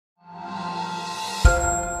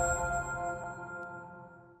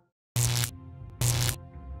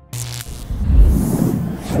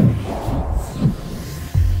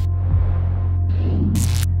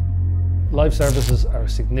Live services are a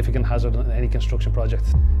significant hazard in any construction project.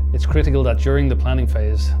 It's critical that during the planning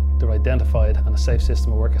phase, they're identified and a safe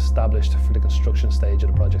system of work established for the construction stage of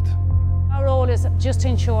the project. Our role is just to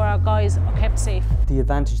ensure our guys are kept safe. The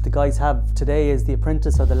advantage the guys have today is the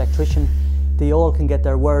apprentice or the electrician. They all can get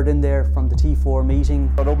their word in there from the T4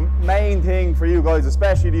 meeting. So the main thing for you guys,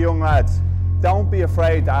 especially the young lads, don't be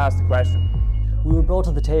afraid to ask the question. We were brought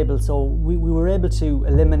to the table, so we were able to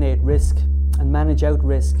eliminate risk and manage out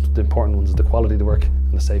risk. The important ones are the quality of the work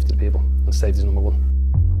and the safety of the people, and safety is number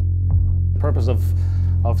one. The purpose of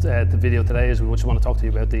the video today is we just want to talk to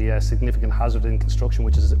you about the significant hazard in construction,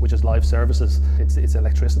 which is live services. It's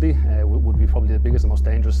electricity, would be probably the biggest and most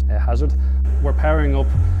dangerous hazard. We're powering up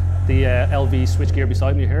the LV switchgear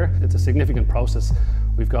beside me here. It's a significant process.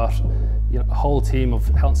 We've got a whole team of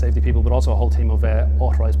health and safety people, but also a whole team of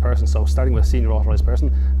authorised persons. So starting with a senior authorised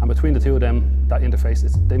person, and between the two of them, that interface,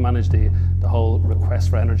 they manage the whole request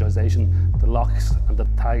for energisation, the locks and the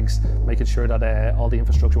tags, making sure that all the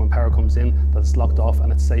infrastructure, when power comes in, that it's locked off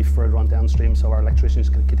and it's safe further on downstream, so our electricians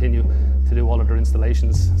can continue to do all of their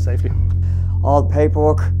installations safely. All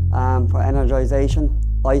paperwork for energisation,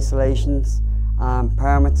 isolations,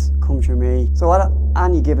 permits come through me. So at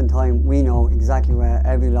any given time, we know exactly where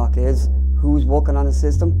every lock is, who's working on the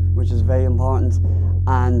system, which is very important.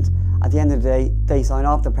 And at the end of the day, they sign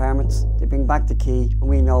off the permits, they bring back the key, and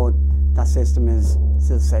we know that system is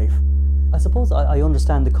still safe. I suppose I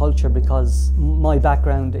understand the culture because my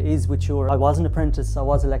background is with Suir. I was an apprentice, I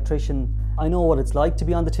was an electrician. I know what it's like to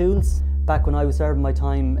be on the tools. Back when I was serving my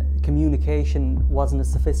time, communication wasn't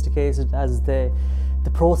as sophisticated as the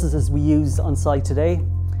processes we use on site today.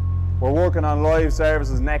 We're working on live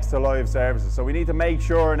services next to live services, so we need to make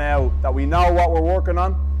sure now that we know what we're working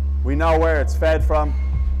on, we know where it's fed from,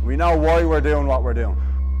 we know why we're doing what we're doing.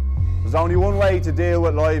 There's only one way to deal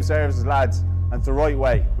with live services, lads, and it's the right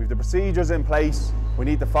way. We've the procedures in place, we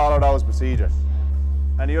need to follow those procedures.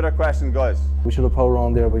 Any other questions, guys? We should have power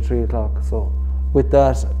on there by 3 o'clock, so with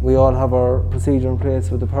that we all have our procedure in place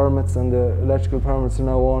with the permits, and the electrical permits are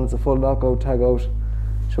now on. It's a full lockout, tag out.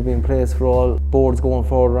 Should be in place for all boards going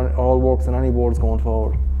forward, all works on any boards going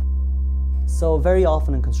forward. So very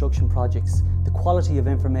often in construction projects, the quality of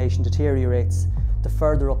information deteriorates the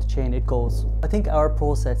further up the chain it goes. I think our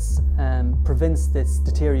process prevents this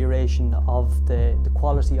deterioration of the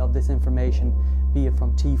quality of this information, be it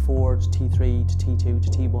from T4 to T3 to T2 to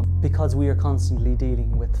T1, because we are constantly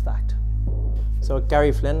dealing with fact. So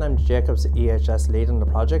Gary Flynn, I'm Jacob's EHS lead on the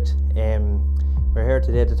project. We're here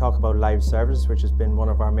today to talk about live services, which has been one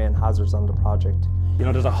of our main hazards on the project.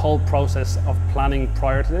 There's a whole process of planning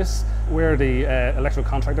prior to this. We're the electrical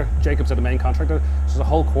contractor, Jacobs are the main contractor. So there's a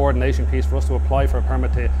whole coordination piece for us to apply for a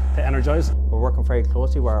permit to energise. We're working very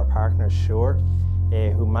closely with our partner Suir,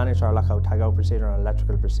 who manage our lockout tagout procedure and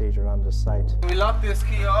electrical procedure on the site. We lock this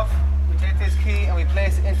key off, we take this key and we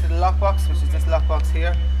place it into the lockbox, which is this lockbox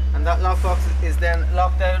here. And that lockbox is then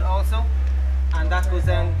locked out also. And that goes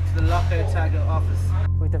then to the lockout tagout office.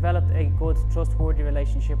 We've developed a good, trustworthy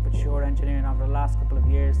relationship with Suir Engineering over the last couple of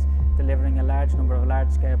years, delivering a large number of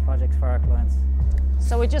large-scale projects for our clients.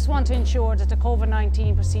 So we just want to ensure that the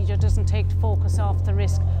COVID-19 procedure doesn't take the focus off the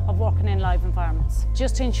risk of working in live environments,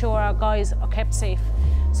 just to ensure our guys are kept safe.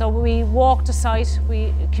 So we walk the site,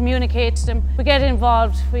 we communicate to them, we get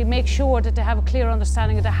involved, we make sure that they have a clear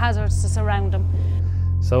understanding of the hazards that surround them.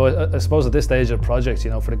 So I suppose at this stage of the project,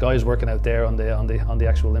 for the guys working out there on the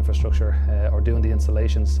actual infrastructure or doing the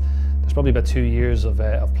installations, there's probably about 2 years of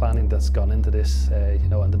planning that's gone into this,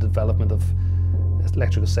 and the development of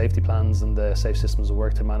electrical safety plans and the safe systems of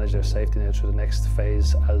work to manage their safety now through the next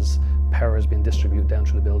phase as power is being distributed down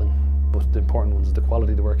through the building. But the important ones are the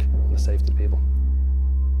quality of the work and the safety of the people.